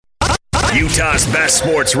Utah's best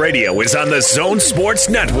sports radio is on the Zone Sports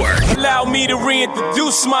Network. Allow me to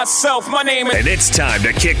reintroduce myself. My name is... And it's time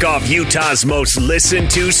to kick off Utah's most listened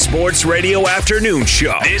to sports radio afternoon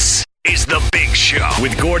show. This is The Big Show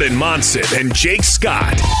with Gordon Monson and Jake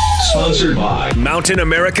Scott. Sponsored by Mountain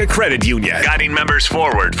America Credit Union, guiding members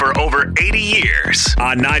forward for over 80 years.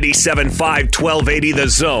 On 97.5 1280 The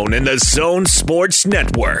Zone and the Zone Sports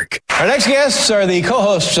Network. Our next guests are the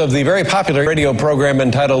co-hosts of the very popular radio program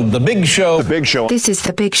entitled The Big Show. The Big Show. This is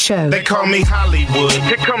The Big Show. They call me Hollywood.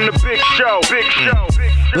 Here come the Big Show. Big Show.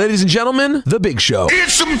 Big Show. Ladies and gentlemen, The Big Show.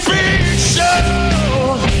 It's a big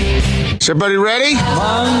show. Is everybody ready?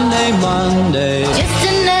 Monday. Just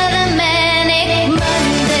another manic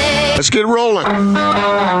Monday. Let's get rolling.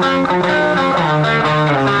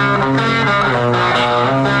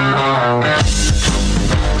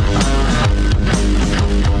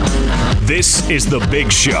 This is The Big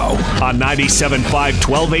Show on 97.5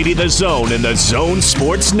 1280 The Zone and the Zone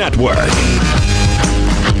Sports Network.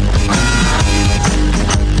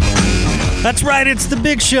 That's right, it's The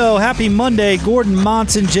Big Show. Happy Monday. Gordon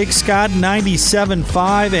Monson, Jake Scott,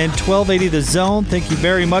 97.5 and 1280 The Zone. Thank you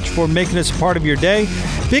very much for making us a part of your day.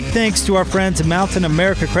 Big thanks to our friends at Mountain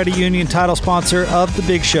America Credit Union, title sponsor of The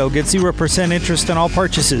Big Show. Get 0% interest on all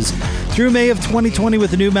purchases through May of 2020 with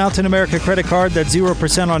the new Mountain America credit card. That's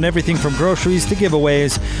 0% on everything from groceries to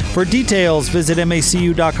giveaways. For details, visit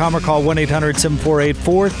macu.com or call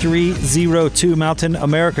 1-800-748-4302. Mountain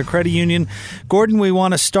America Credit Union. Gordon, we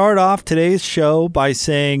want to start off today's show by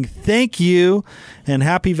saying thank you and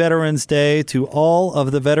happy Veterans Day to all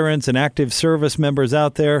of the veterans and active service members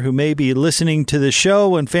out there who may be listening to the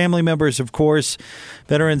show, and family members, of course.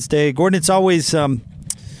 Veterans Day, Gordon, it's always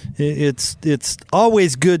it's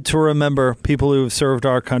always good to remember people who have served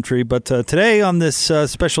our country, but today on this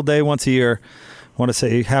special day once a year, I want to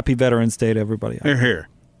say happy Veterans Day to everybody. Here.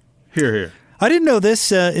 I didn't know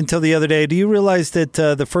this until the other day. Do you realize that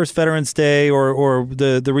the first Veterans Day, or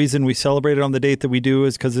the reason we celebrate it on the date that we do,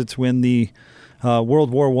 is because it's when the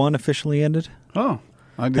World War I officially ended? Oh,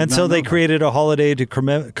 I did and not so they know created a holiday to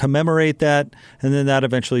commemorate that, and then that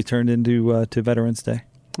eventually turned into to Veterans Day.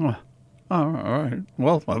 Oh, all right.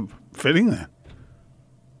 Well, fitting then.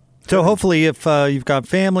 So hopefully, if you've got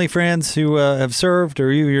family, friends who have served,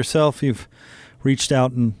 or you yourself, you've reached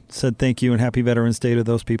out and said thank you and happy Veterans Day to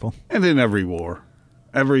those people. And in every war,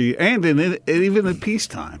 even in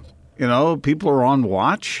peacetime, people are on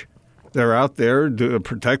watch. They're out there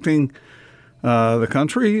protecting the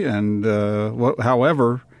country, and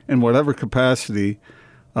however, in whatever capacity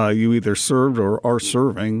you either served or are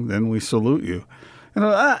serving, then we salute you.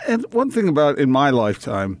 And one thing about in my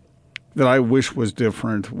lifetime that I wish was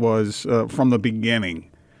different was from the beginning,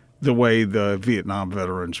 the way the Vietnam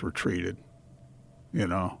veterans were treated.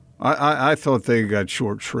 I thought they got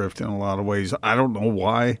short shrift in a lot of ways. I don't know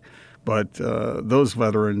why, but those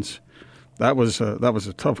veterans, that was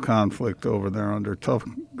a tough conflict over there under tough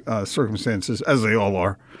circumstances, as they all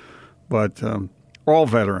are. But all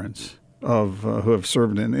veterans who have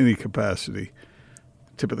served in any capacity,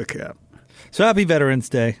 tip of the cap. So happy Veterans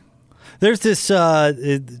Day. There's this, I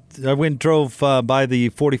drove by the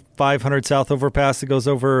 4500 South overpass that goes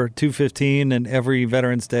over 215, and every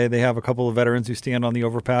Veterans Day they have a couple of veterans who stand on the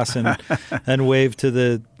overpass and wave to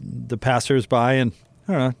the passers-by, and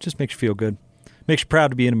I don't know, it just makes you feel good. Makes you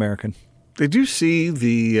proud to be an American. Did you see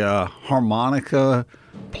the harmonica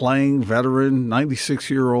playing veteran,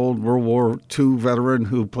 96-year-old World War II veteran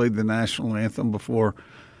who played the national anthem before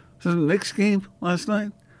the Knicks game last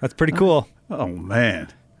night? That's pretty cool. Oh, man.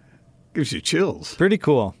 Gives you chills. Pretty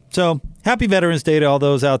cool. So happy Veterans Day to all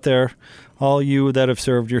those out there. All you that have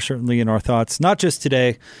served, you're certainly in our thoughts, not just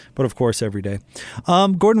today, but of course every day.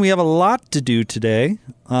 Gordon, we have a lot to do today.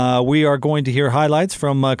 We are going to hear highlights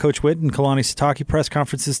from Coach Witt and Kalani Sitake press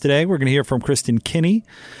conferences today. We're going to hear from Kristen Kinney.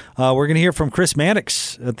 We're going to hear from Chris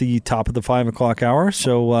Mannix at the top of the 5 o'clock hour.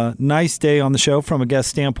 So nice day on the show from a guest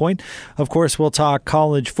standpoint. Of course, we'll talk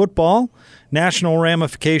college football, national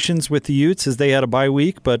ramifications with the Utes as they had a bye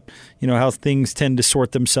week, but how things tend to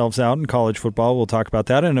sort themselves out in college football. We'll talk about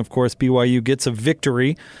that. And, of course, BYU gets a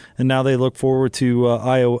victory, and now they look forward to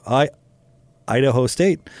Idaho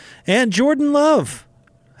State. And Jordan Love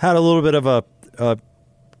had a little bit of a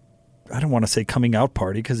I don't want to say coming out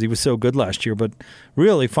party because he was so good last year, but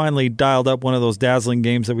really finally dialed up one of those dazzling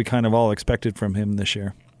games that we kind of all expected from him this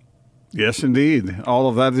year. Yes, indeed. All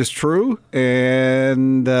of that is true,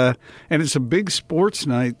 and it's a big sports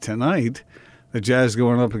night tonight. The Jazz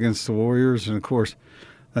going up against the Warriors, and, of course,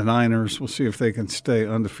 the Niners. We'll see if they can stay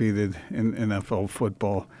undefeated in NFL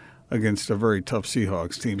football. against a very tough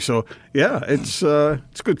Seahawks team. So, yeah, it's a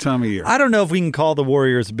good time of year. I don't know if we can call the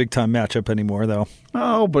Warriors a big-time matchup anymore, though.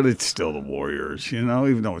 Oh, but it's still the Warriors,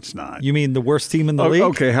 even though it's not. You mean the worst team in the league?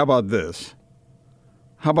 Okay, how about this?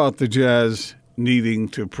 How about the Jazz needing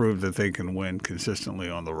to prove that they can win consistently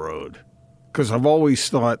on the road? Because I've always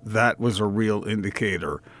thought that was a real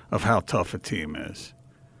indicator of how tough a team is.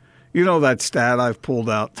 You know that stat I've pulled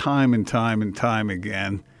out time and time and time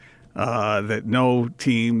again, that no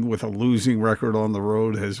team with a losing record on the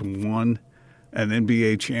road has won an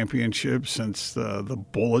NBA championship since the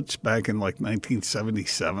Bullets back in like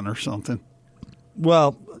 1977 or something.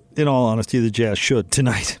 Well, in all honesty, the Jazz should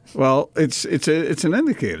tonight. Well, it's an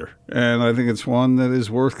indicator, and I think it's one that is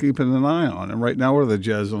worth keeping an eye on. And right now, what are the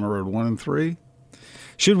Jazz on the road, 1-3?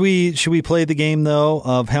 Should we play the game, though,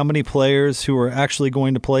 of how many players who are actually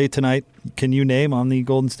going to play tonight can you name on the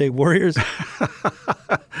Golden State Warriors?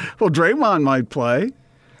 Well, Draymond might play.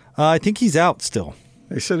 I think he's out still.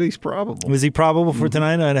 They said he's probable. Is he probable for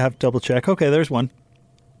tonight? I'd have to double check. Okay, there's one.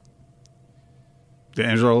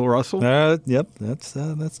 D'Angelo Russell? Yep,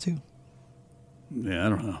 that's two. Yeah, I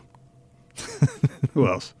don't know. Who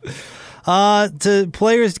else? To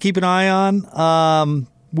players to keep an eye on.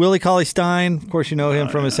 Willie Cauley-Stein, of course, you know him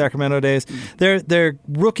from his Sacramento days. Their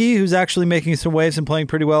rookie, who's actually making some waves and playing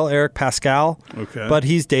pretty well, Eric Pascal. Okay. But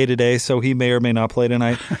he's day-to-day, so he may or may not play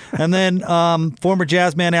tonight. And then former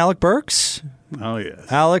Jazz man Alec Burks. Oh, yes.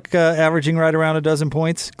 Alec averaging right around a dozen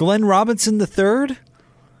points. Glenn Robinson III.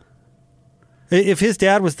 If his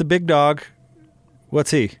dad was the big dog,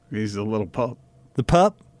 what's he? He's the little pup. The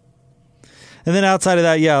pup? And then outside of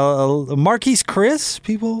that, Marquise Chris.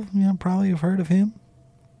 People probably have heard of him.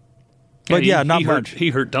 But not much.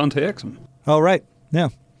 He hurt Dante Exum. Oh, right. Yeah.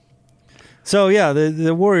 So,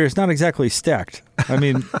 the Warriors not exactly stacked. I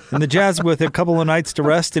mean, and the Jazz with a couple of nights to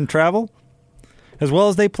rest and travel, as well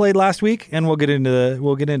as they played last week, and we'll get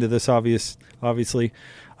into this obviously.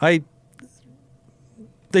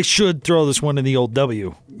 They should throw this one in the old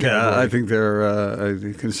W category. Yeah, I think they're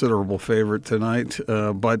a considerable favorite tonight,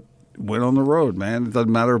 but win on the road, man. It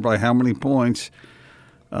doesn't matter by how many points.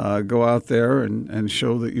 Go out there and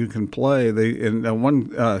show that you can play.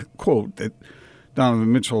 One quote that Donovan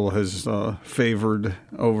Mitchell has favored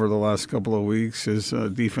over the last couple of weeks is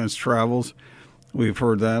defense travels. We've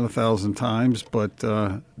heard that 1,000 times, but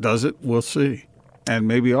does it? We'll see. And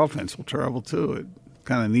maybe offense will travel too. It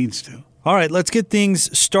kind of needs to. All right, let's get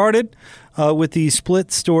things started with the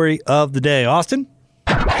split story of the day. Austin?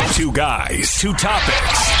 Two guys, two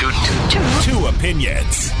topics, two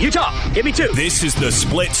opinions. You talk. Give me two. This is the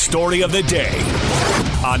split story of the day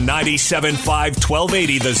on 97.5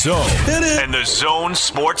 1280 The Zone and The Zone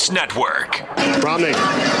Sports Network. Romney,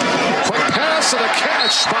 quick pass and a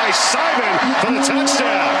catch by Simon for the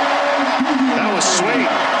touchdown. That was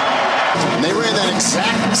sweet. And they ran that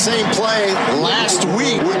exact same play last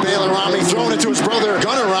week with Baylor Romney throwing it to his brother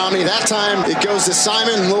Gunnar Romney. That time it goes to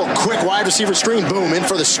Simon, little quick wide receiver screen, boom, in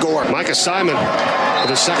for the score. Micah Simon with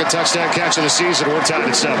his second touchdown catch of the season. We're tied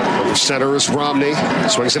at 7. Over center is Romney.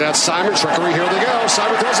 Swings it out Simon. Trickery, here they go.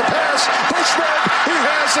 Simon throws a pass. Bushman, he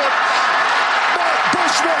has it.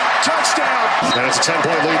 Bushman, touchdown. And it's a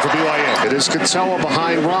 10-point lead for BYU. It is Catella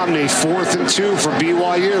behind Romney. 4th and 2 for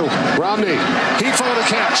BYU. Romney, he followed a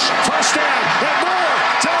catch. First down, and more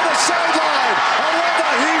down the sideline. Areva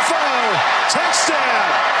Hifo, touchdown.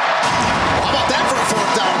 How about that for a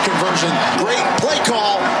 4th down conversion? Great play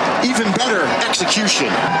call, even better execution.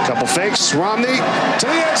 Couple fakes, Romney to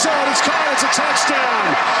the end zone. It's caught. It's a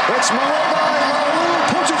touchdown. It's Marobai Lalu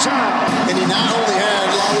Pututau. And he not only had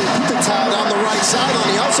Lalu Pututau down the right sideline,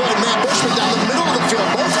 he also had Matt Bushman down the middle of the field.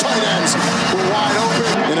 Both tight ends were wide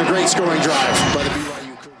open in a great scoring drive by the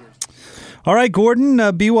BYU Cougars. All right, Gordon,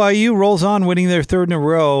 BYU rolls on, winning their 3rd in a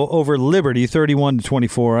row over Liberty,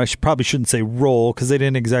 31-24. I probably shouldn't say roll because they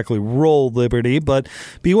didn't exactly roll Liberty, but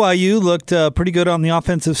BYU looked pretty good on the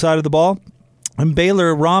offensive side of the ball. And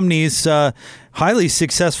Baylor Romney's highly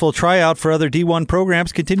successful tryout for other D1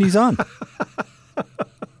 programs continues on.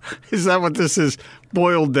 Is that what this is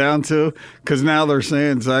boiled down to? Because now they're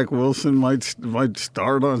saying Zach Wilson might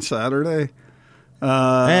start on Saturday.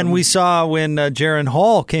 And we saw when Jaron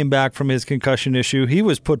Hall came back from his concussion issue, he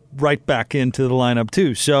was put right back into the lineup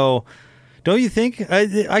too. So don't you think?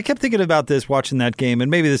 I kept thinking about this watching that game,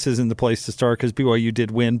 and maybe this isn't the place to start because BYU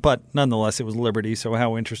did win, but nonetheless it was Liberty, so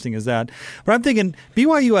how interesting is that? But I'm thinking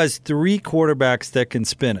BYU has 3 quarterbacks that can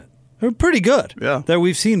spin it. They're pretty good. Yeah. That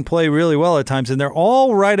we've seen play really well at times, and they're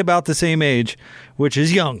all right about the same age, which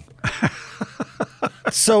is young.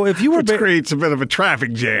 So if you were which creates a bit of a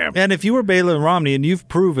traffic jam. And if you were Baylor and Romney and you've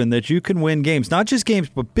proven that you can win games, not just games,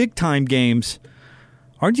 but big-time games,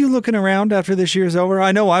 Aren't you looking around after this year's over?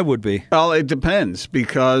 I know I would be. Well, it depends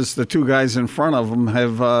because the two guys in front of him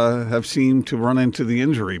have seemed to run into the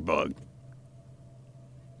injury bug.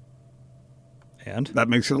 And? That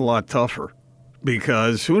makes it a lot tougher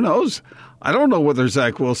because who knows? I don't know whether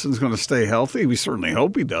Zach Wilson's going to stay healthy. We certainly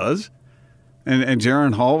hope he does. And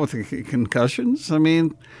Jaron Hall with the concussions. I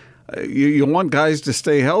mean, you want guys to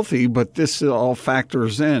stay healthy, but this all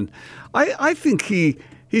factors in. I think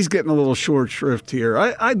he's getting a little short shrift here.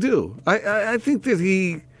 I do. I think that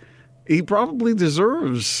he probably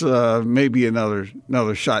deserves maybe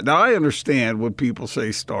another shot. Now, I understand when people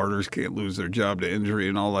say starters can't lose their job to injury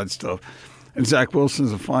and all that stuff. And Zach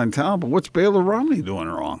Wilson's a fine talent, but what's Baylor Romney doing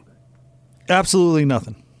wrong? Absolutely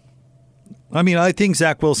nothing. I mean, I think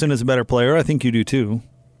Zach Wilson is a better player. I think you do too.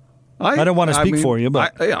 I don't want to speak for you,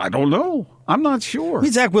 but I don't know. I'm not sure. I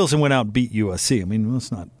mean, Zach Wilson went out and beat USC. I mean,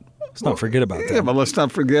 let's not forget about that. Yeah, but let's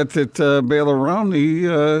not forget that Baylor Romney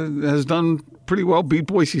has done pretty well. Beat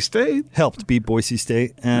Boise State, helped beat Boise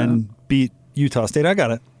State, and beat Utah State. I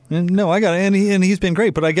got it. No, I got it, and he's been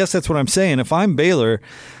great. But I guess that's what I'm saying. If I'm Baylor,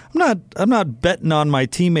 I'm not betting on my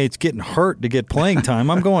teammates getting hurt to get playing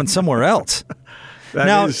time. I'm going somewhere else.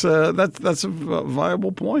 That's a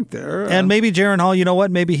viable point there. And maybe Jaron Hall, you know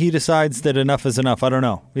what? Maybe he decides that enough is enough. I don't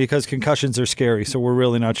know, because concussions are scary, so we're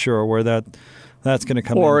really not sure where that's going to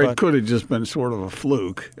come in. Or it could have just been sort of a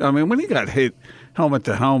fluke. I mean, when he got hit helmet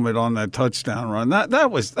to helmet on that touchdown run,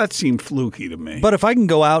 that seemed fluky to me. But if I can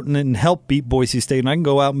go out and help beat Boise State and I can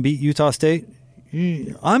go out and beat Utah State,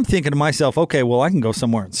 I'm thinking to myself, okay, well, I can go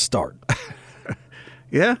somewhere and start.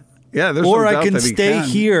 Yeah. Yeah, there's or no I doubt can that he stay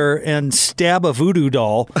here and stab a voodoo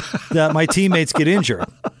doll that my teammates get injured.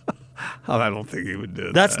 Oh, I don't think he would do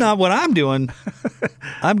that. That's not what I'm doing.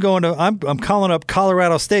 I'm calling up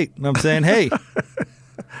Colorado State and I'm saying, hey,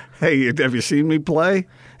 have you seen me play?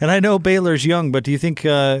 And I know Baylor's young, but do you think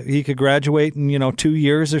he could graduate in 2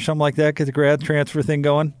 years or something like that? Get the grad transfer thing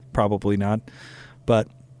going? Probably not. But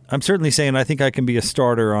I'm certainly saying I think I can be a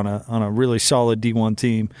starter on a really solid D1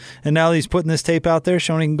 team. And now that he's putting this tape out there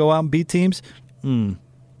showing he can go out and beat teams,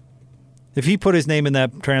 if he put his name in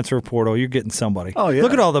that transfer portal, you're getting somebody. Oh, yeah.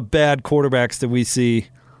 Look at all the bad quarterbacks that we see,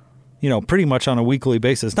 pretty much on a weekly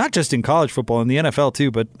basis, not just in college football, in the NFL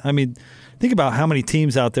too, but, I mean, think about how many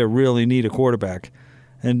teams out there really need a quarterback.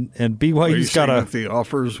 And BYU's got that the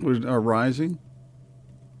offers are rising?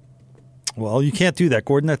 Well, you can't do that,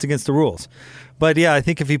 Gordon. That's against the rules. But, yeah, I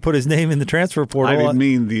think if he put his name in the transfer portal. I didn't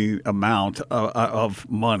mean the amount of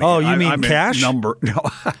money. Oh, you mean cash? No,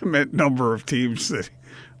 I meant number of teams that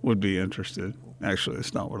would be interested. Actually,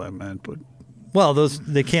 that's not what I meant. But well,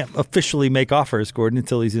 they can't officially make offers, Gordon,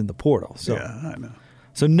 until he's in the portal. So. Yeah, I know.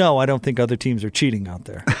 So, no, I don't think other teams are cheating out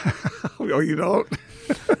there. Oh, you don't?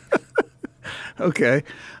 Okay.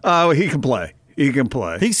 He can play. He can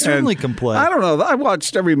play. He certainly can play. I don't know. I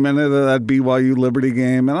watched every minute of that BYU Liberty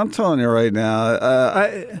game, and I'm telling you right now,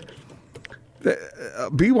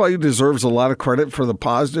 BYU deserves a lot of credit for the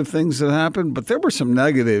positive things that happened, but there were some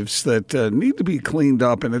negatives that need to be cleaned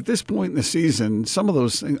up. And at this point in the season, some of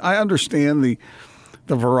those things, I understand the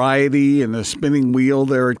variety and the spinning wheel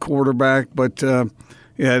there at quarterback, but you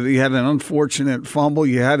had an unfortunate fumble.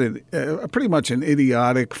 You had pretty much an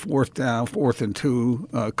idiotic 4th and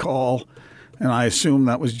 2 call. And I assume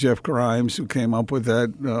that was Jeff Grimes who came up with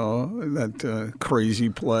that crazy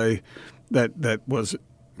play that was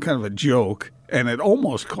kind of a joke, and it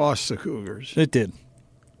almost cost the Cougars. It did.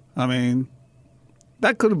 I mean,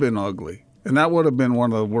 that could have been ugly, and that would have been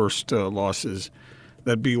one of the worst losses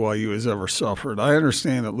that BYU has ever suffered. I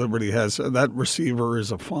understand that Liberty has that receiver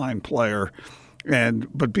is a fine player,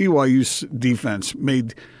 but BYU's defense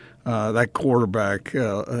made that quarterback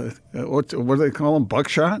what do they call him,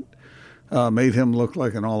 Buckshot? Made him look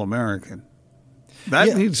like an All-American.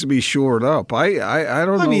 That needs to be shored up. I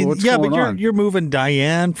don't know what's going on. But you're moving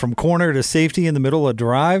Diane from corner to safety in the middle of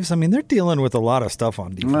drives. I mean, they're dealing with a lot of stuff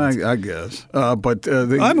on defense. I guess. But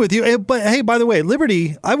I'm with you. But, hey, by the way,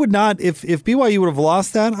 Liberty, I would not, if BYU would have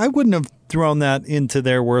lost that, I wouldn't have thrown that into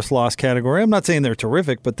their worst loss category. I'm not saying they're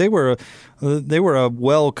terrific, but they were a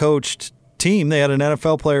well-coached team. They had an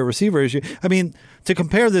NFL player receiver issue. I mean, to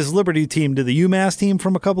compare this Liberty team to the UMass team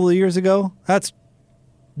from a couple of years ago,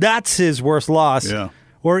 that's his worst loss. Yeah.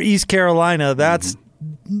 Or East Carolina,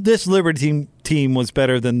 this Liberty team was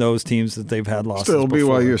better than those teams that they've had losses Still,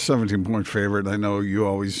 before. BYU is a 17-point favorite. I know you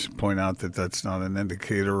always point out that that's not an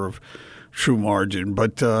indicator of true margin,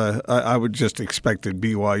 but I would just expected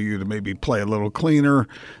BYU to maybe play a little cleaner.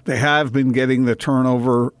 They have been getting the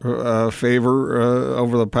turnover favor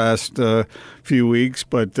over the past few weeks,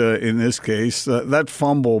 but in this case, that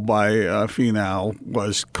fumble by Finau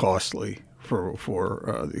was costly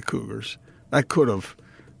for the Cougars. That could have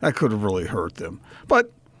really hurt them.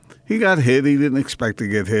 But he got hit. He didn't expect to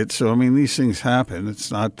get hit. So, I mean, these things happen.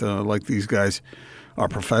 It's not like these guys are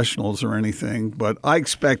professionals or anything. But I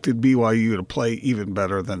expected BYU to play even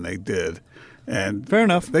better than they did. And fair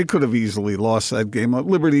enough. They could have easily lost that game.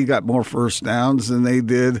 Liberty got more first downs than they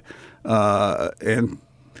did. And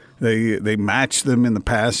they matched them in the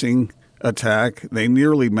passing attack. They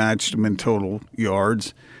nearly matched them in total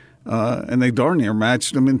yards. And they darn near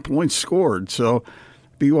matched them in points scored. So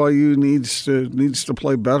BYU needs to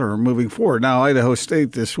play better moving forward. Now, Idaho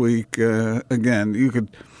State this week, again, you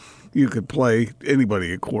could play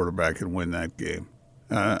anybody at quarterback and win that game.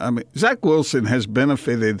 I mean, Zach Wilson has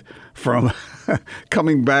benefited from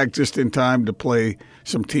coming back just in time to play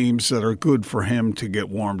some teams that are good for him to get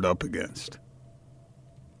warmed up against.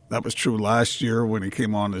 That was true last year when he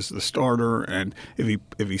came on as the starter, and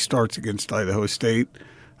if he starts against Idaho State,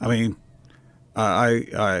 I mean,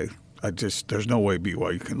 I just there's no way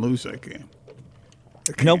BYU can lose that game.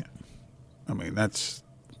 Nope. I mean, that's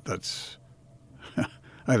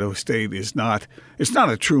Idaho State is not. It's not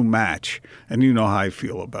a true match, and you know how I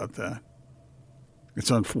feel about that.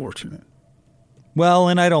 It's unfortunate. Well,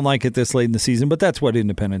 and I don't like it this late in the season, but that's what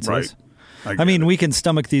independence is. I mean, we can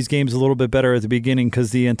stomach these games a little bit better at the beginning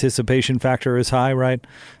because the anticipation factor is high, right?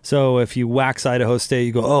 So if you wax Idaho State,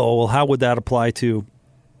 you go, oh, well, how would that apply to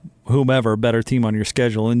whomever, better team on your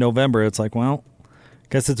schedule? In November, it's like, well,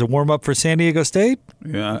 guess it's a warm-up for San Diego State.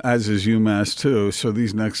 Yeah, as is UMass, too. So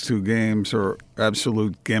these next two games are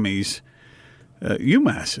absolute gimmies.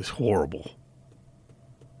 UMass is horrible.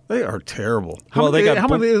 They are terrible. How many did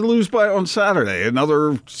they lose by on Saturday?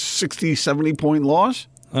 Another 60, 70-point loss?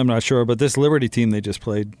 I'm not sure, but this Liberty team they just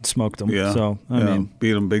played smoked them. Yeah, so I mean,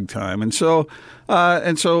 beat them big time. And so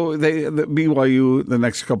the BYU the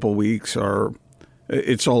next couple of weeks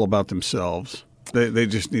it's all about themselves. They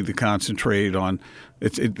just need to concentrate on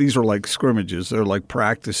these are like scrimmages. They're like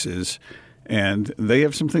practices, and they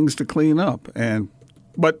have some things to clean up.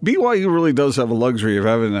 But BYU really does have a luxury of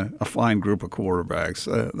having a fine group of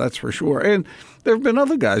quarterbacks. That's for sure. And there have been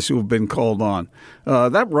other guys who have been called on.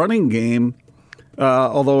 That running game,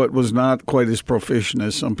 although it was not quite as proficient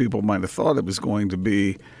as some people might have thought it was going to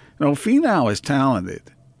be, Finau is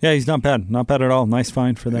talented. Yeah, he's not bad. Not bad at all. Nice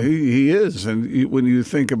find for them. He is. And when you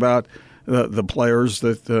think about the players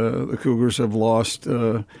that the Cougars have lost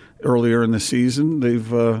earlier in the season, they've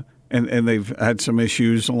had some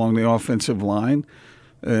issues along the offensive line.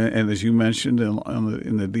 And as you mentioned,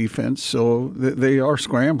 in the defense. So they are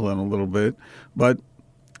scrambling a little bit. But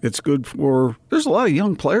it's good there's a lot of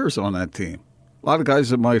young players on that team. A lot of guys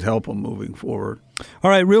that might help them moving forward. All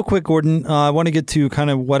right, real quick, Gordon. I want to get to kind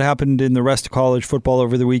of what happened in the rest of college football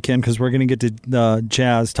over the weekend because we're going to get to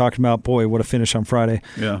Jazz talking about, boy, what a finish on Friday.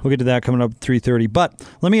 Yeah. We'll get to that coming up at 3:30. But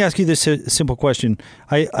let me ask you this simple question.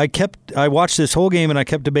 I watched this whole game and I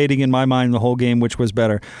kept debating in my mind the whole game which was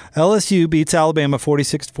better. LSU beats Alabama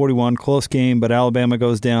 46-41, close game, but Alabama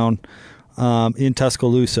goes down in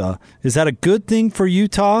Tuscaloosa. Is that a good thing for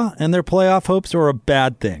Utah and their playoff hopes or a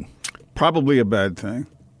bad thing? Probably a bad thing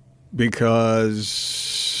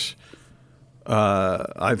because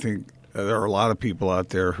I think there are a lot of people out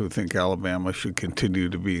there who think Alabama should continue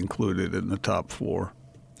to be included in the top four.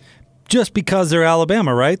 Just because they're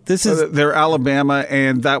Alabama, right? They're Alabama,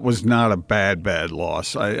 and that was not a bad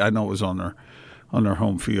loss. I know it was on their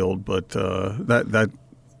home field, but that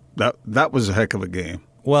was a heck of a game.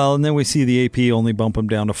 Well, and then we see the AP only bump them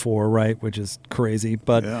down to 4, right, which is crazy.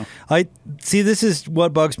 But yeah. This is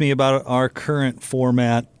what bugs me about our current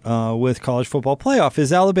format with college football playoff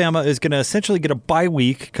is Alabama is going to essentially get a bye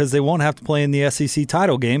week because they won't have to play in the SEC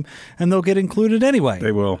title game, and they'll get included anyway.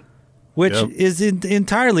 They will. Which is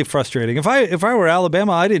entirely frustrating. If I were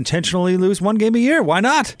Alabama, I'd intentionally lose one game a year. Why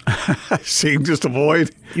not? See, just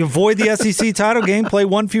avoid. You avoid the SEC title game, play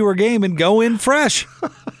one fewer game, and go in fresh.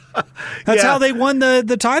 That's how they won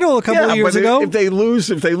the title a couple of years ago. If they lose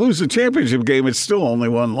the championship game, it's still only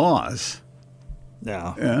one loss.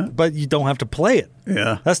 Yeah. But you don't have to play it.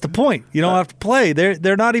 Yeah. That's the point. You don't have to play.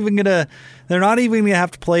 They're not even gonna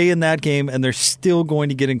have to play in that game, and they're still going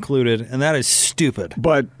to get included, and that is stupid.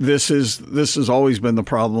 But this has always been the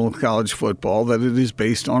problem with college football, that it is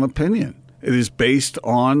based on opinion. It's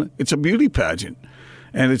a beauty pageant,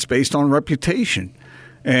 and it's based on reputation.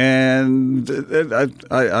 And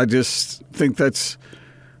I just think that's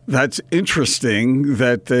interesting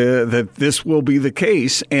that this will be the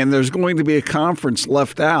case, and there's going to be a conference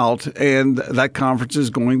left out, and that conference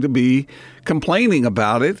is going to be complaining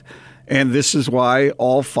about it. And this is why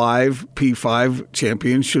all 5 P5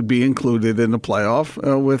 champions should be included in the playoff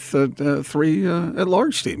with 3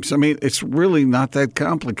 at-large teams. I mean, it's really not that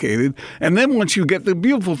complicated. And then once you get the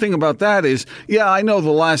beautiful thing about that is, I know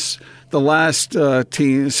the last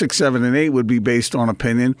team, 6, 7, and 8 would be based on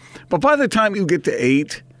opinion. But by the time you get to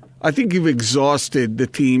 8, I think you've exhausted the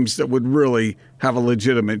teams that would really have a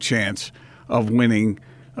legitimate chance of winning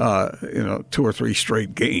 2 or 3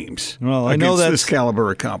 straight games. Well, I know that's this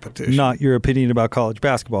caliber of competition. Not your opinion about college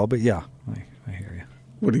basketball, but I hear you.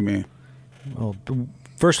 What do you mean? Well,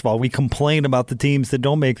 first of all, we complain about the teams that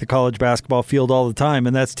don't make the college basketball field all the time,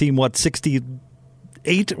 and that's team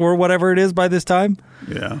 68 or whatever it is by this time.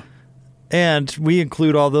 Yeah. And we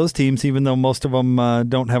include all those teams, even though most of them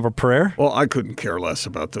don't have a prayer. Well, I couldn't care less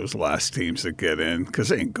about those last teams that get in because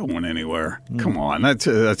they ain't going anywhere. Come on, that's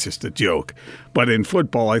just a joke. But in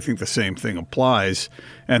football, I think the same thing applies.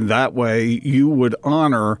 And that way you would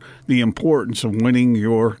honor the importance of winning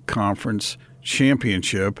your conference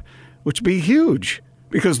championship, which would be huge.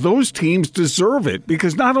 Because those teams deserve it.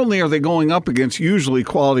 Because not only are they going up against usually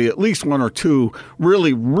quality, at least 1 or 2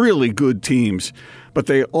 really, really good teams, but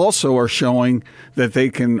they also are showing that they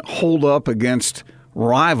can hold up against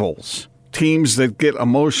rivals, teams that get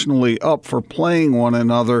emotionally up for playing one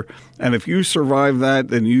another. And if you survive that,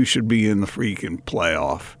 then you should be in the freaking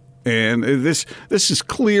playoff. And this is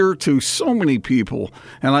clear to so many people.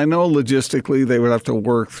 And I know logistically they would have to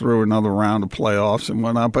work through another round of playoffs and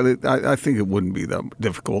whatnot, but I think it wouldn't be that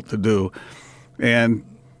difficult to do. And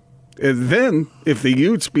then if the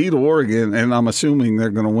Utes beat Oregon, and I'm assuming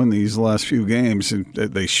they're going to win these last few games, and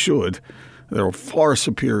they should, they're far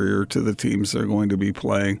superior to the teams they're going to be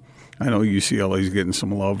playing. I know UCLA is getting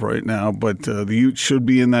some love right now, but the Utes should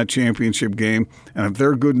be in that championship game. And if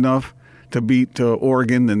they're good enough to beat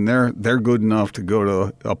Oregon, then they're good enough to go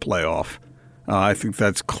to a playoff. I think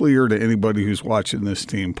that's clear to anybody who's watching this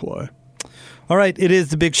team play. All right, it is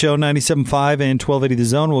the Big Show, 97.5 and 1280 The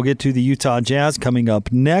Zone. We'll get to the Utah Jazz coming up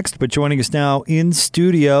next, but joining us now in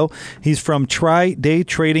studio, he's from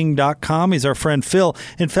TryDayTrading.com. He's our friend Phil.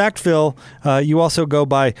 In fact, Phil, you also go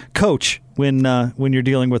by Coach when you're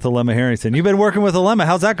dealing with Alema Harrington. You've been working with Alema.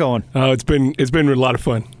 How's that going? It's been a lot of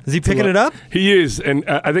fun. Is he picking it up? He is, and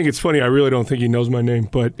I think it's funny. I really don't think he knows my name,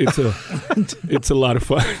 but it's a lot of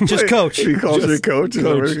fun. Just Coach. He calls you Coach.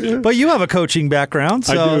 But you have a coaching background,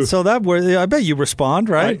 so I do. So I bet you respond,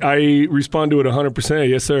 right? I respond to it 100%.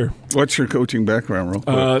 Yes, sir. What's your coaching background, real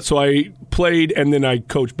quick? So I played and then I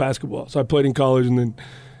coached basketball. So I played in college and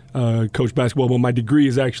then coached basketball. But my degree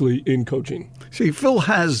is actually in coaching. See, Phil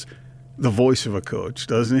has the voice of a coach,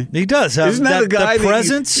 doesn't he? He does. Isn't that a guy the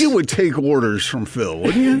presence? You would take orders from Phil,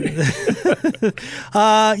 wouldn't you?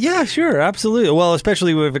 Yeah, sure, absolutely. Well,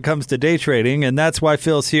 especially if it comes to day trading, and that's why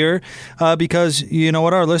Phil's here, because you know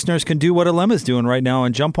what, our listeners can do what Alema's doing right now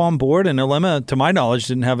and jump on board. And Alema, to my knowledge,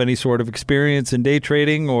 didn't have any sort of experience in day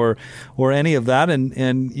trading or any of that,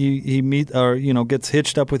 and he gets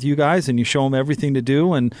hitched up with you guys, and you show him everything to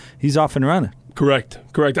do, and he's off and running. Correct.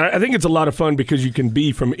 I think it's a lot of fun because you can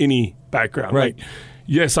be from any background. Right. Like,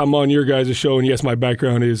 yes, I'm on your guys' show, and yes, my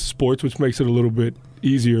background is sports, which makes it a little bit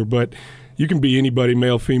easier. But you can be anybody,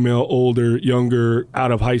 male, female, older, younger,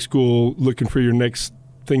 out of high school, looking for your next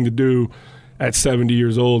thing to do at 70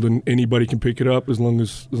 years old, and anybody can pick it up as long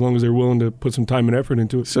as they're willing to put some time and effort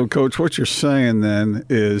into it. So, Coach, what you're saying then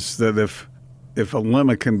is that if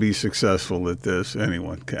Alema can be successful at this,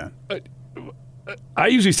 anyone can. I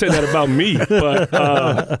usually say that about me,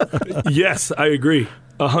 but yes, I agree,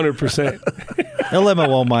 100%. Alema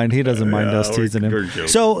won't mind. He doesn't mind us teasing him.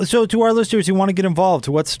 So to our listeners who want to get involved,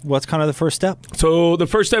 what's kind of the first step? So the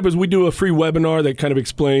first step is we do a free webinar that kind of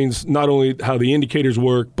explains not only how the indicators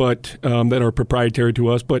work, but that are proprietary to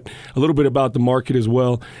us, but a little bit about the market as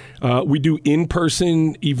well. We do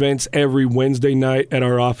in-person events every Wednesday night at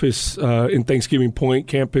our office in Thanksgiving Point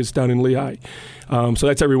campus down in Lehigh. So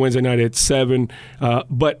that's every Wednesday night at 7.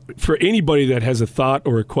 But for anybody that has a thought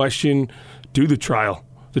or a question, do the trial.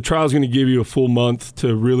 The trial is going to give you a full month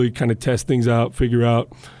to really kind of test things out, figure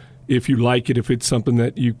out if you like it, if it's something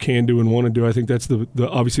that you can do and want to do. I think that's the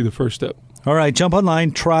obviously the first step. All right, jump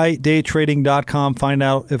online, TryDayTrading.com. Find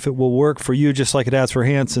out if it will work for you, just like it has for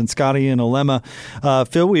Hanson, Scotty, and Alema.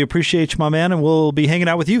 Phil, we appreciate you, my man, and we'll be hanging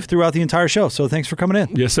out with you throughout the entire show. So thanks for coming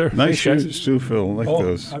in. Yes, sir. Nice shoes too, Phil. I like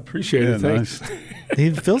those. I appreciate it. Thanks.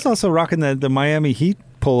 Nice. Phil's also rocking the Miami Heat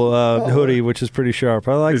hoodie, which is pretty sharp.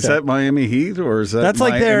 I like that. Is that Miami Heat or is that that's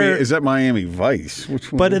Miami, like their? Is that Miami Vice?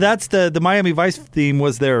 Which one? But that's the Miami Vice theme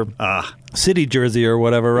was their city jersey or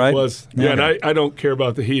whatever, right? It was. Yeah, and I don't care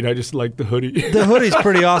about the Heat. I just like the hoodie. The hoodie's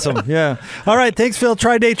pretty awesome. Yeah. All right. Thanks, Phil.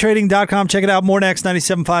 TryDayTrading.com. Check it out. More next.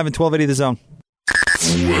 97.5 and 1280 The Zone.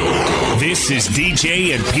 This is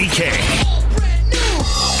DJ and PK.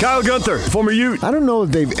 Kyle Gunther, former Ute. I don't know if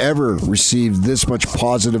they've ever received this much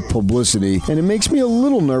positive publicity, and it makes me a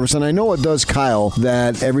little nervous, and I know it does Kyle,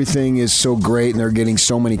 that everything is so great and they're getting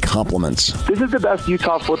so many compliments. This is the best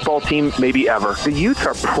Utah football team maybe ever. The Utes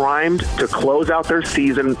are primed to close out their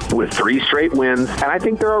season with 3 straight wins, and I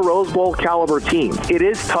think they're a Rose Bowl caliber team. It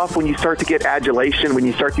is tough when you start to get adulation, when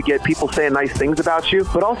you start to get people saying nice things about you,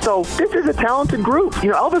 but also, this is a talented group. You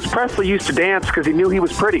know, Elvis Presley used to dance because he knew he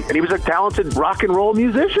was pretty, and he was a talented rock and roll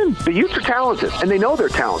musician. The Utes are talented, and they know they're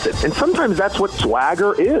talented. And sometimes that's what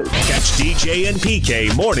swagger is. Catch DJ and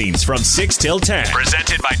PK mornings from 6 till 10.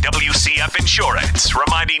 Presented by WCF Insurance.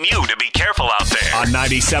 Reminding you to be careful out there. On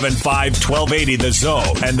 97.5, 1280 The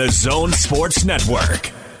Zone and the Zone Sports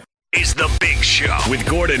Network. Is The Big Show with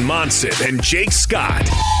Gordon Monson and Jake Scott.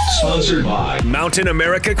 Sponsored by Mountain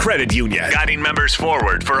America Credit Union. Guiding members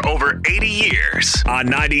forward for over 80 years. On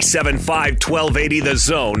 97.5, 1280 The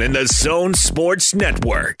Zone and the Zone Sports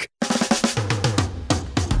Network.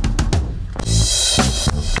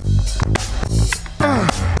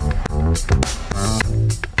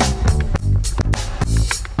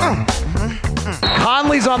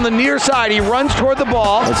 Conley's on the near side. He runs toward the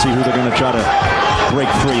ball. Let's see who they're going to try to break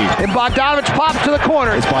free. And Bogdanovich pops to the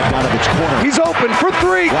corner. It's Bogdanovich corner. He's open for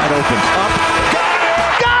 3. Wide open. Up. Got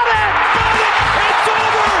it! Got it! It's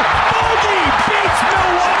over! Bogey beats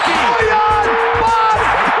Milwaukee! Bojan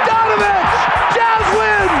Bogdanovich! Jazz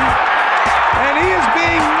win! And he is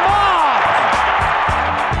being mobbed!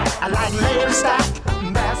 I like lady stock.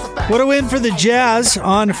 What a win for the Jazz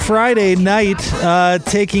on Friday night,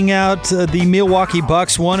 taking out the Milwaukee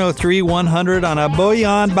Bucks 103-100 on a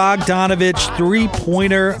Bojan Bogdanovich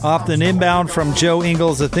three-pointer off the inbound from Joe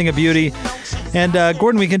Ingles, a thing of beauty. And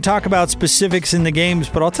Gordon, we can talk about specifics in the games,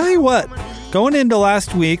 but I'll tell you what, going into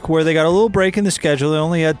last week where they got a little break in the schedule, they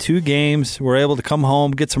only had 2 games, were able to come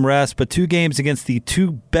home, get some rest, but 2 games against the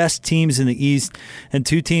 2 best teams in the East and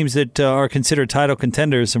 2 teams that are considered title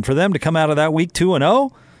contenders. And for them to come out of that week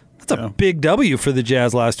 2-0, that's a big W for the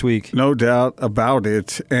Jazz last week. No doubt about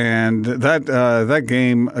it. And that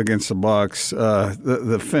game against the Bucks,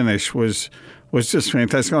 the finish was just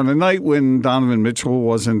fantastic. On a night when Donovan Mitchell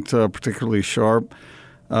wasn't particularly sharp,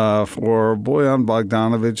 for Bojan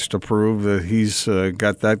Bogdanovich to prove that he's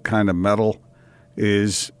got that kind of mettle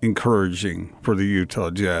is encouraging for the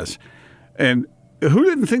Utah Jazz. And who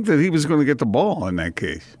didn't think that he was going to get the ball in that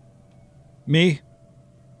case? Me.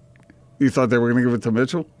 You thought they were going to give it to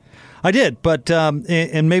Mitchell? I did, but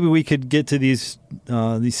and maybe we could get to these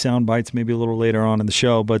sound bites maybe a little later on in the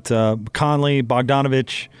show. But Conley,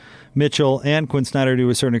 Bogdanovich, Mitchell, and Quinn Snyder, to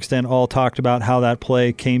a certain extent, all talked about how that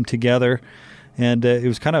play came together. And it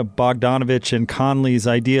was kind of Bogdanovich and Conley's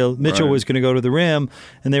idea. Mitchell was going to go to the rim,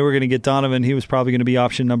 and they were going to get Donovan. He was probably going to be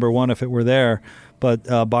option number 1 if it were there. But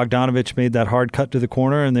Bogdanovich made that hard cut to the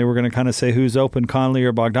corner, and they were going to kind of say who's open, Conley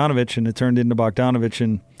or Bogdanovich, and it turned into Bogdanovich.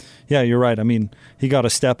 And, yeah, you're right. I mean, he got a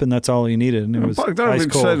step, and that's all he needed. And it was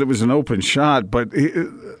Bogdanovich said it was an open shot, but it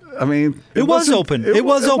was open. It was open. It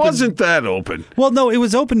wasn't that open. Well, no, it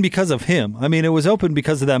was open because of him. I mean, it was open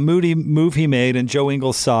because of that moody move he made, and Joe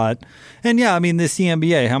Ingles saw it. And, yeah, I mean, this is the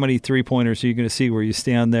NBA. How many three-pointers are you going to see where you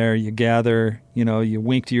stand there, you gather, you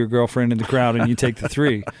wink to your girlfriend in the crowd, and you take the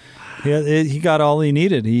 3? He got all he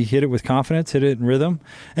needed. He hit it with confidence, hit it in rhythm.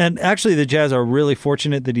 And actually, the Jazz are really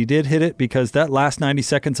fortunate that he did hit it because that last 90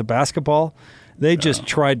 seconds of basketball, they just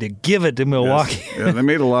tried to give it to Milwaukee. Yes. Yeah, they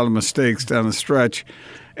made a lot of mistakes down the stretch.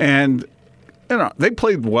 And, they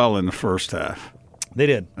played well in the first half. They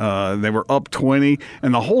did. They were up 20.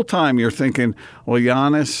 And the whole time you're thinking, well,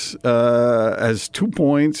 Giannis has 2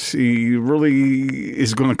 points. He really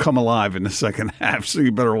is going to come alive in the second half, so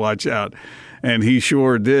you better watch out. And he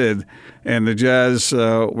sure did. And the Jazz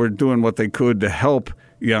were doing what they could to help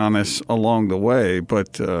Giannis along the way.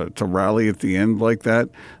 But to rally at the end like that,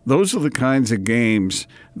 those are the kinds of games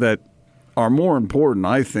that are more important,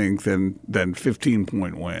 I think, than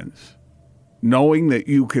 15-point wins. Knowing that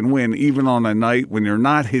you can win even on a night when you're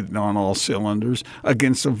not hitting on all cylinders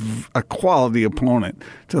against a quality opponent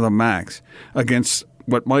to the max, against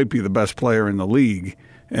what might be the best player in the league,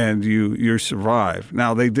 and you survive.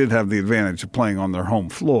 Now, they did have the advantage of playing on their home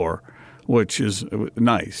floor, which is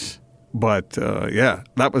nice. But,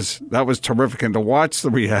 that was terrific. And to watch the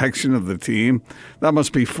reaction of the team, that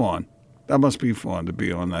must be fun. That must be fun to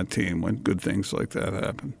be on that team when good things like that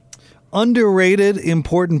happen. Underrated,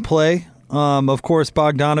 important play. Of course,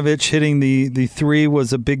 Bogdanovich hitting the three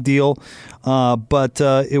was a big deal, but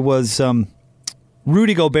it was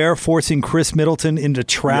Rudy Gobert forcing Chris Middleton into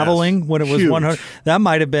traveling when it was 100. That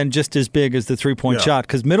might have been just as big as the three-point shot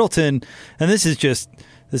because Middleton, and this is just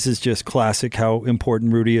classic how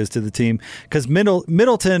important Rudy is to the team because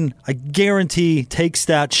Middleton, I guarantee, takes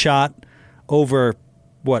that shot over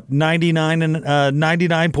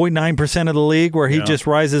 99.9% of the league where he just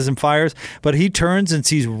rises and fires, but he turns and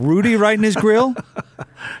sees Rudy right in his grill.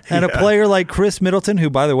 And a player like Chris Middleton,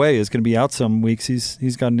 who by the way is going to be out some weeks, he's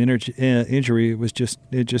got an injury.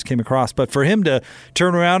 It just came across, but for him to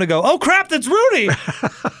turn around and go, "Oh crap, that's Rudy,"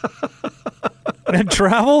 and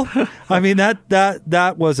travel, I mean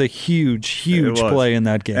that was a huge play in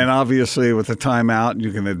that game. And obviously, with the timeout,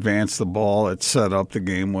 you can advance the ball. It set up the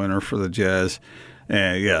game winner for the Jazz.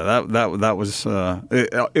 And that was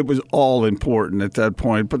it was all important at that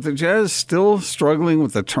point. But the Jazz still struggling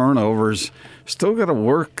with the turnovers. Still got to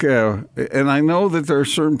work. And I know that there are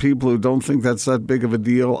certain people who don't think that's that big of a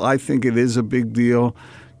deal. I think it is a big deal.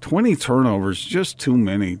 20 turnovers, just too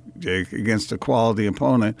many, Jake, against a quality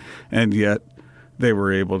opponent. And yet they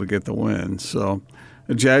were able to get the win. So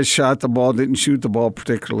the Jazz shot the ball, didn't shoot the ball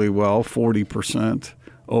particularly well, 40%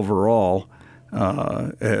 overall.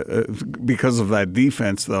 Because of that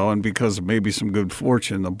defense, though, and because of maybe some good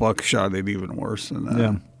fortune, the Bucks shot it even worse than that.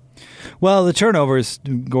 Yeah. Well, the turnovers,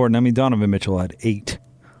 Gordon, I mean, Donovan Mitchell had 8.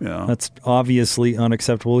 Yeah. That's obviously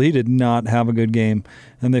unacceptable. He did not have a good game,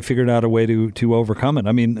 and they figured out a way to overcome it.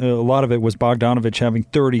 I mean, a lot of it was Bogdanovich having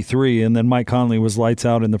 33, and then Mike Conley was lights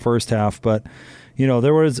out in the first half, but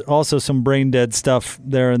there was also some brain-dead stuff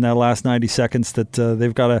there in that last 90 seconds that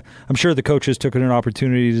they've got to – I'm sure the coaches took it an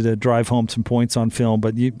opportunity to drive home some points on film,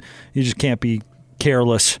 but you just can't be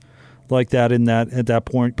careless like that at that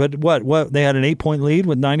point. But what they had an 8-point lead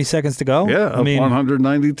with 90 seconds to go? Yeah, I mean,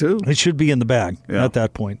 192. It should be in the bag at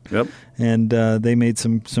that point. Yep. And they made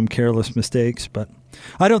some careless mistakes, but –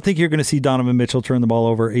 I don't think you're going to see Donovan Mitchell turn the ball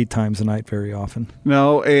over 8 times a night very often.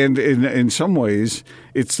 No, and in some ways,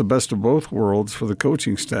 it's the best of both worlds for the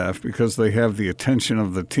coaching staff because they have the attention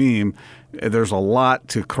of the team. There's a lot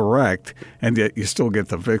to correct, and yet you still get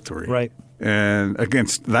the victory. Right. And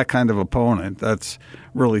against that kind of opponent, that's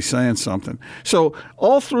really saying something. So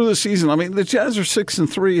all through the season, I mean, the Jazz are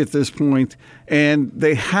 6-3 at this point, and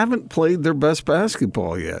they haven't played their best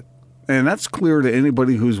basketball yet. And that's clear to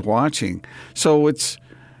anybody who's watching. So it's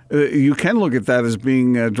you can look at that as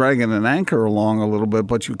being dragging an anchor along a little bit,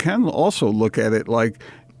 but you can also look at it like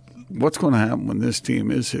what's going to happen when this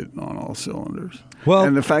team is hitting on all cylinders. Well,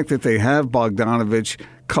 and the fact that they have Bogdanovich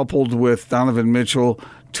coupled with Donovan Mitchell,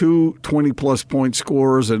 2 20-plus point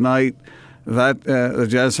scorers a night, that the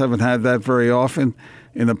Jazz haven't had that very often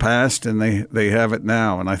in the past, and they have it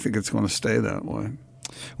now, and I think it's going to stay that way.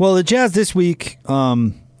 Well, the Jazz this week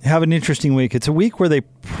have an interesting week. It's a week where they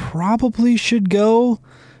probably should go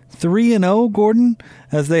 3-0, Gordon,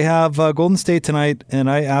 as they have Golden State tonight, and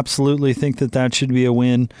I absolutely think that should be a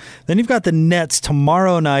win. Then you've got the Nets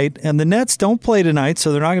tomorrow night, and the Nets don't play tonight,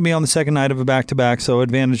 so they're not going to be on the second night of a back-to-back, so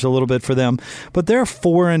advantage a little bit for them. But they're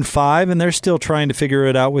 4-5, and they're still trying to figure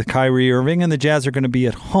it out with Kyrie Irving, and the Jazz are going to be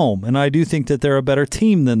at home, and I do think that they're a better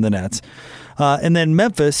team than the Nets. And then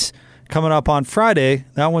Memphis coming up on Friday.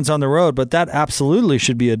 That one's on the road, but that absolutely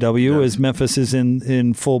should be a W as Memphis is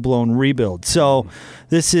in full-blown rebuild. So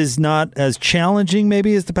this is not as challenging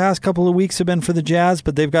maybe as the past couple of weeks have been for the Jazz,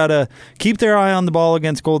 but they've got to keep their eye on the ball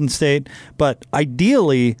against Golden State. But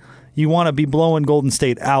ideally, you want to be blowing Golden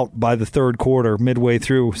State out by the third quarter, midway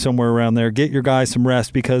through, somewhere around there. Get your guys some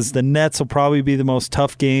rest because the Nets will probably be the most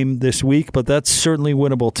tough game this week, but that's certainly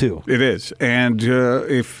winnable too. It is. And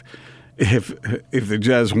if the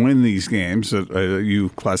Jazz win these games that you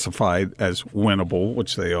classified as winnable,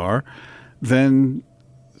 which they are, then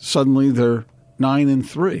suddenly they're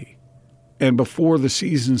 9-3. And before the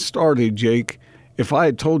season started, Jake, if I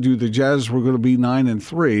had told you the Jazz were going to be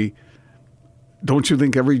 9-3, don't you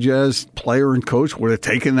think every Jazz player and coach would have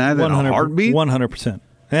taken that in a heartbeat? 100%.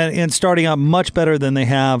 And starting out much better than they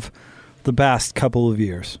have the past couple of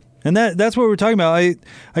years. And that's what we're talking about.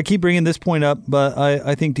 I keep bringing this point up, but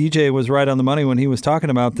I think DJ was right on the money when he was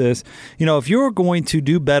talking about this. You know, if you're going to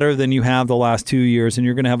do better than you have the last 2 years and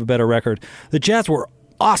you're going to have a better record, the Jazz were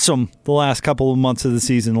awesome the last couple of months of the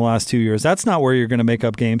season, the last 2 years. That's not where you're going to make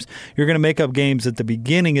up games. You're going to make up games at the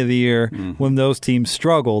beginning of the year when those teams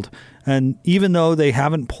struggled. And even though they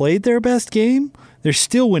haven't played their best game, they're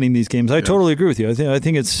still winning these games. I totally agree with you. I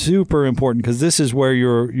think it's super important because this is where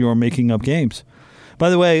you're making up games. By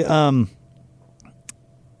the way,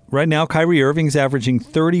 Right now, Kyrie Irving's averaging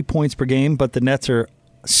 30 points per game, but the Nets are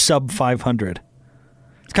sub 500.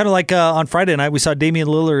 It's kind of like on Friday night, we saw Damian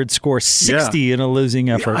Lillard score 60 in a losing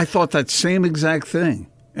effort. Yeah, I thought that same exact thing.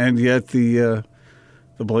 And yet the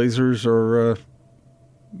Blazers are,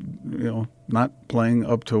 not playing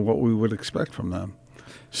up to what we would expect from them.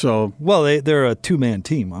 So, well, they're a two-man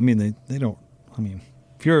team. I mean, they don't. I mean,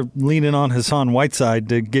 if you're leaning on Hassan Whiteside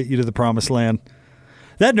to get you to the promised land,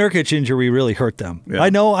 that Nurkic injury really hurt them. Yeah. I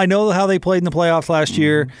know how they played in the playoffs last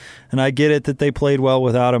year, and I get it that they played well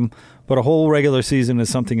without him. But a whole regular season is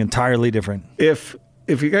something entirely different. If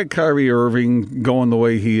you got Kyrie Irving going the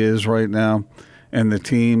way he is right now, and the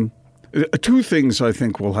team, two things I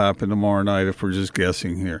think will happen tomorrow night if we're just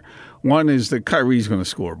guessing here. One is that Kyrie's going to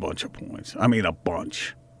score a bunch of points. I mean, a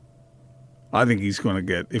bunch. I think he's going to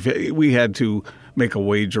get, if we had to make a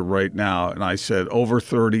wager right now, and I said over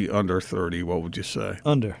 30, under 30, what would you say?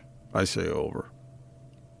 Under. I say over.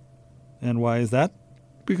 And why is that?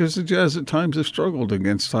 Because the Jazz at times have struggled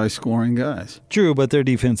against high-scoring guys. True, but their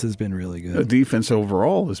defense has been really good. The defense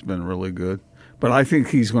overall has been really good. But I think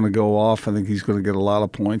he's going to go off. I think he's going to get a lot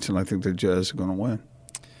of points, and I think the Jazz are going to win.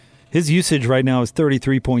 His usage right now is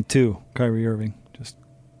 33.2, Kyrie Irving,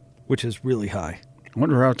 which is really high. I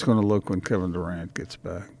wonder how it's going to look when Kevin Durant gets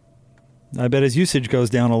back. I bet his usage goes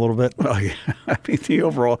down a little bit. Well, yeah. I mean, the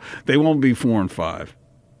overall, they won't be 4 and 5.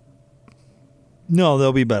 No,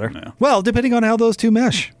 they'll be better. No. Well, depending on how those two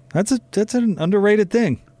mesh. That's an underrated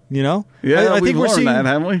thing, you know? Yeah, I think we're seeing that,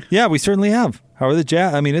 haven't we? Yeah, we certainly have. How are the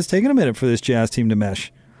Jazz? I mean, it's taken a minute for this Jazz team to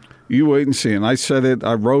mesh. You wait and see. And I said it,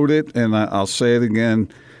 I wrote it, and I'll say it again,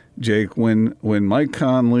 Jake. When Mike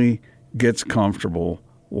Conley gets comfortable,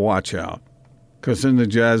 watch out. Because then the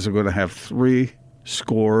Jazz are going to have 3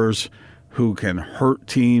 scorers who can hurt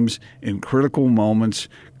teams in critical moments,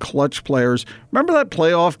 clutch players. Remember that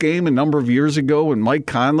playoff game a number of years ago when Mike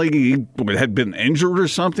Conley he had been injured or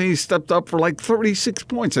something? He stepped up for like 36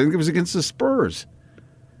 points. I think it was against the Spurs.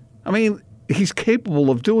 I mean, he's capable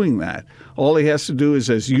of doing that. All he has to do is,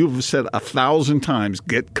 as you've said 1,000 times,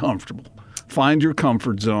 get comfortable. Find your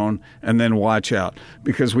comfort zone, and then watch out.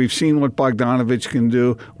 Because we've seen what Bogdanovich can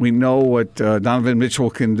do. We know what Donovan Mitchell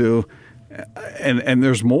can do. And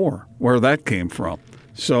there's more where that came from.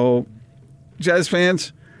 So, Jazz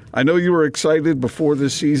fans, I know you were excited before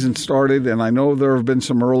this season started, and I know there have been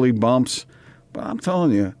some early bumps. But I'm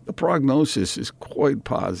telling you, the prognosis is quite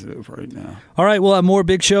positive right now. All right, we'll have more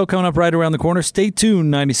Big Show coming up right around the corner. Stay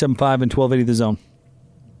tuned, 97.5 and 1280 The Zone.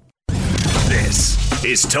 This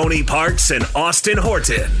is Tony Parks and Austin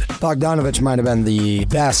Horton. Bogdanovich might have been the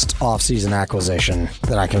best offseason acquisition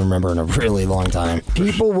that I can remember in a really long time.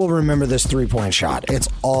 People will remember this three-point shot. It's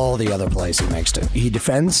all the other plays he makes to. He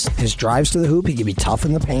defends his drives to the hoop. He can be tough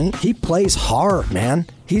in the paint. He plays hard, man.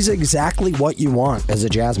 He's exactly what you want as a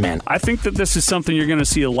Jazz man. I think that this is something you're going to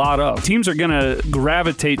see a lot of. Teams are going to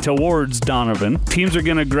gravitate towards Donovan. Teams are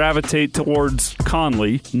going to gravitate towards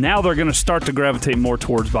Conley. Now they're going to start to gravitate more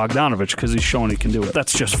towards Bogdanovich because he's shown he can do it.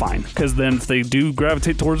 That's just fine. Because then if they do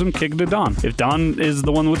gravitate towards him, kick it to Don. If Don is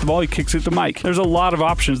the one with the ball, he kicks it to Mike. There's a lot of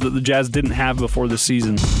options that the Jazz didn't have before this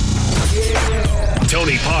season.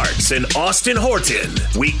 Tony Parks and Austin Horton.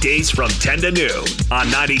 Weekdays from 10 to noon on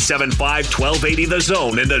 97.5, 1280 The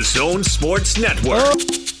Zone and The Zone Sports Network.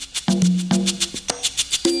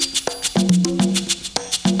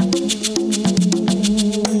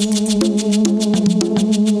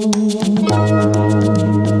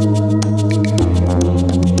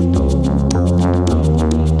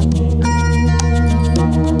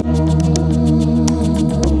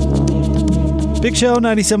 Big Show,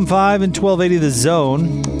 97.5 and 1280 The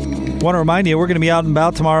Zone. Want to remind you, we're going to be out and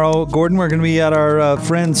about tomorrow. Gordon, we're going to be at our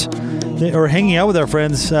friends, or hanging out with our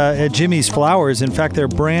friends at Jimmy's Flowers. In fact, their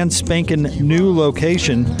brand spanking new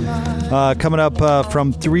location coming up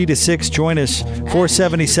from 3 to 6. Join us,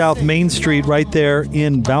 470 South Main Street, right there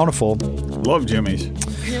in Bountiful. Love Jimmy's.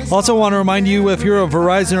 Also want to remind you, if you're a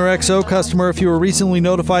Verizon or XO customer, if you were recently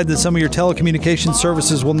notified that some of your telecommunications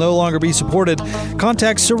services will no longer be supported,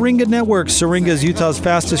 contact Syringa Networks. Syringa is Utah's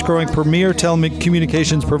fastest growing premier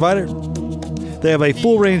telecommunications provider. They have a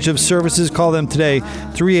full range of services. Call them today,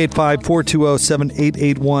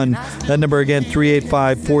 385-420-7881. That number again,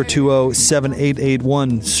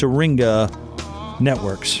 385-420-7881. Syringa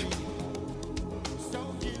Networks.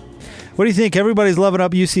 What do you think? Everybody's loving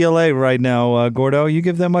up UCLA right now, Gordo. You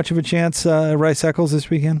give them much of a chance at Rice-Eccles this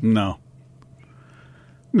weekend? No,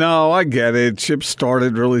 I get it. Chip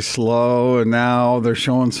started really slow, and now they're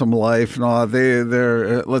showing some life. No,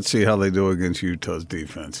 they're. Let's see how they do against Utah's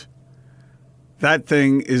defense. That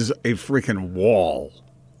thing is a freaking wall.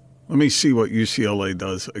 Let me see what UCLA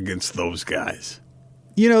does against those guys.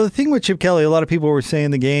 The thing with Chip Kelly, a lot of people were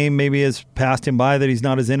saying the game maybe has passed him by, that he's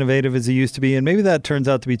not as innovative as he used to be, and maybe that turns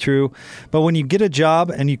out to be true. But when you get a job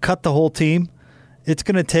and you cut the whole team, it's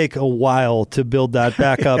going to take a while to build that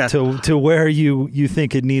back up to where you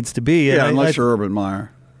think it needs to be. Yeah, unless you're Urban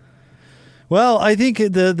Meyer. Well, I think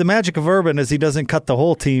the magic of Urban is he doesn't cut the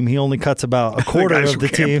whole team. He only cuts about a quarter of the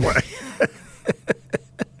team.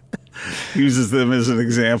 Uses them as an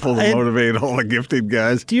example to motivate all the gifted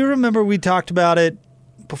guys. Do you remember we talked about it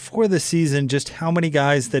before the season, just how many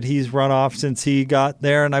guys that he's run off since he got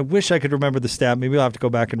there? And I wish I could remember the stat. Maybe I'll have to go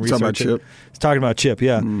back and research it. Chip. He's talking about Chip,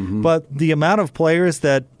 yeah. Mm-hmm. But the amount of players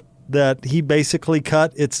that he basically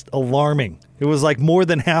cut, it's alarming. It was like more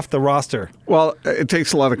than half the roster. Well, it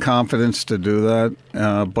takes a lot of confidence to do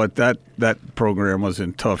that, but that program was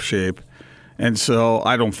in tough shape. And so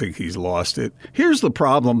I don't think he's lost it. Here's the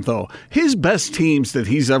problem, though. His best teams that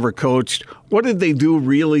he's ever coached, what did they do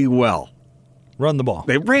really well? Run the ball.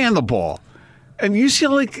 They ran the ball. And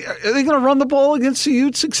UCLA, are they going to run the ball against the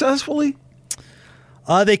Utes successfully?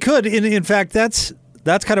 They could. In fact, that's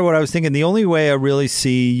kind of what I was thinking. The only way I really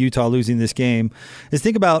see Utah losing this game is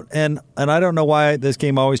think about, and I don't know why this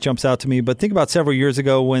game always jumps out to me, but think about several years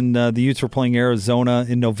ago when the Utes were playing Arizona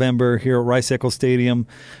in November here at Rice-Eccles Stadium.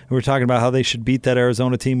 And we were talking about how they should beat that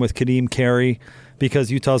Arizona team with Kadeem Carey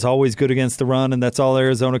because Utah's always good against the run, and that's all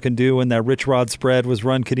Arizona can do. And that Rich Rod spread was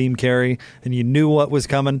run Kadeem Carey, and you knew what was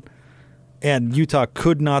coming. And Utah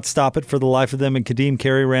could not stop it for the life of them, and Kadeem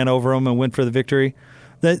Carey ran over them and went for the victory.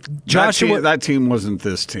 That team wasn't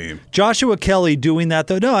this team. Joshua Kelly doing that,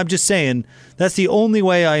 though. No, I'm just saying that's the only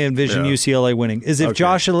way I envision UCLA winning is if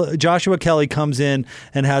Joshua Kelly comes in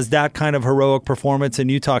and has that kind of heroic performance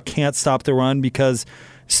and Utah can't stop the run, because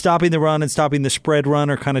stopping the run and stopping the spread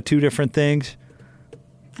run are kind of two different things.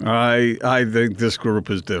 I think this group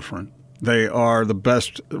is different. They are the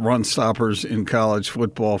best run stoppers in college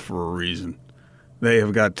football for a reason. They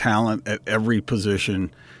have got talent at every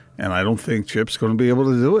position. And I don't think Chip's going to be able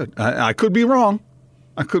to do it. I could be wrong.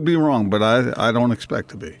 But I don't expect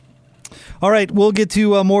to be. All right, we'll get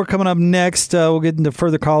to more coming up next. We'll get into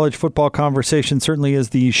further college football conversation, certainly as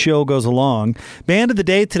the show goes along. Band of the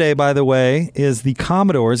day today, by the way, is the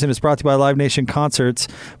Commodores, and it's brought to you by Live Nation Concerts.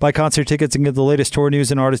 Buy concert tickets and get the latest tour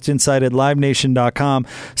news and artist insight at livenation.com.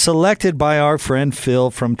 Selected by our friend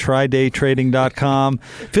Phil from TryDayTrading.com.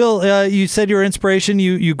 Phil, you said your inspiration,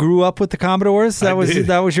 you grew up with the Commodores? That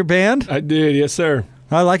was your band? I did, yes, sir.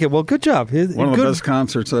 I like it. Well, good job. One of the best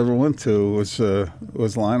concerts I ever went to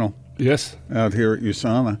was Lionel. Yes. Out here at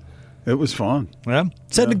USANA. It was fun. Yeah.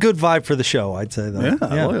 Setting a good vibe for the show, I'd say, though. Yeah,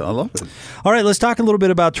 I love it. All right, let's talk a little bit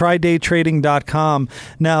about TryDayTrading.com.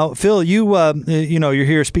 Now, Phil, you're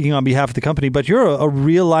here speaking on behalf of the company, but you're a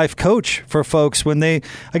real-life coach for folks. I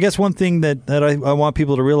guess one thing that I want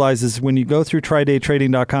people to realize is when you go through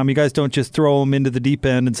TryDayTrading.com, you guys don't just throw them into the deep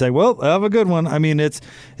end and say, well, have a good one. I mean, it's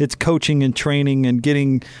coaching and training and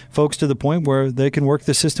getting folks to the point where they can work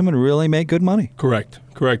the system and really make good money. Correct.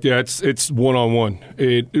 Yeah, it's one-on-one.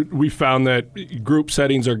 We found that group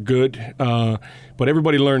settings are good, but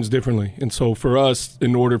everybody learns differently. And so for us,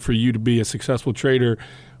 in order for you to be a successful trader,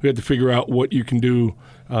 we have to figure out what you can do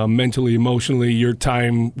mentally, emotionally, your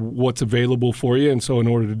time, what's available for you. And so in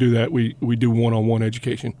order to do that, we do one-on-one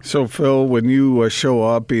education. So, Phil, when you show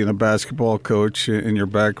up being a basketball coach in your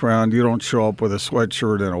background, you don't show up with a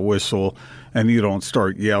sweatshirt and a whistle, and you don't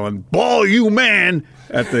start yelling, "Ball, you man!"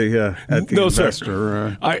 at the no, investor.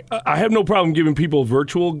 Sir. I have no problem giving people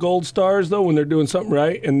virtual gold stars, though, when they're doing something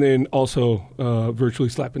right, and then also virtually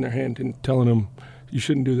slapping their hand and telling them, you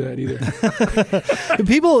shouldn't do that either.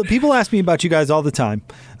 People ask me about you guys all the time,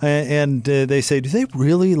 and they say, do they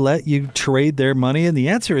really let you trade their money? And the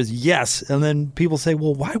answer is yes. And then people say,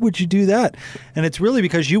 well, why would you do that? And it's really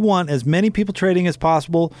because you want as many people trading as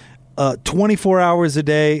possible, 24 hours a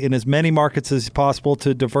day in as many markets as possible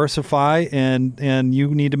to diversify, and you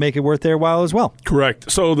need to make it worth their while as well. Correct.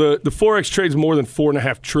 So the Forex trades more than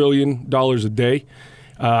 $4.5 trillion a day.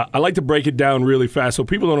 I like to break it down really fast so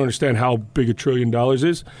people don't understand how big $1 trillion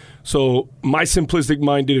is. So my simplistic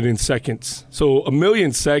mind did it in seconds. So 1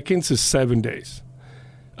 million seconds is 7 days.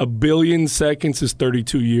 1 billion seconds is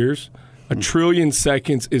 32 years. 1 trillion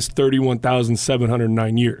seconds is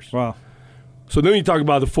 31,709 years. Wow. So then you talk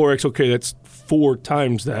about the Forex, okay, that's 4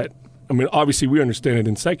 times that. I mean, obviously we understand it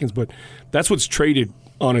in seconds, but that's what's traded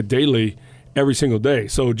on a daily every single day.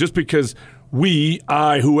 So just because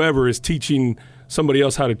whoever is teaching somebody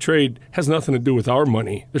else how to trade has nothing to do with our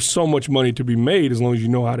money. There's so much money to be made as long as you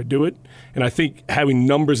know how to do it. And I think having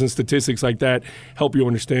numbers and statistics like that help you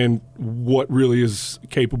understand what really is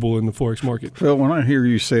capable in the Forex market. Phil, when I hear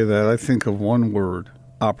you say that, I think of one word,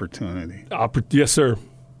 opportunity. Yes, sir.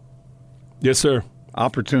 Yes, sir.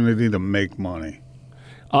 Opportunity to make money.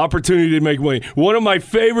 Opportunity to make money. One of my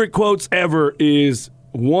favorite quotes ever is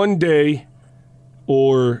one day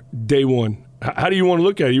or day one. How do you want to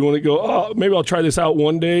look at it? You want to go, oh, maybe I'll try this out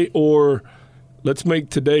one day, or let's make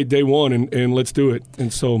today day one and let's do it.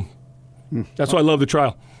 And so that's why I love the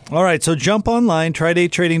trial. All right, so jump online,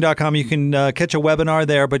 trydaytrading.com. You can catch a webinar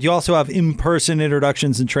there, but you also have in-person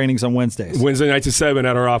introductions and trainings on Wednesdays. Wednesday nights at 7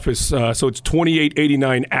 at our office. So it's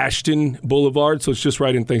 2889 Ashton Boulevard, so it's just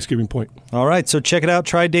right in Thanksgiving Point. All right, so check it out,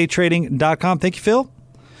 trydaytrading.com. Thank you, Phil.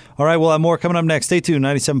 All right, we'll have more coming up next. Stay tuned,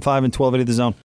 97.5 and 1280 The Zone.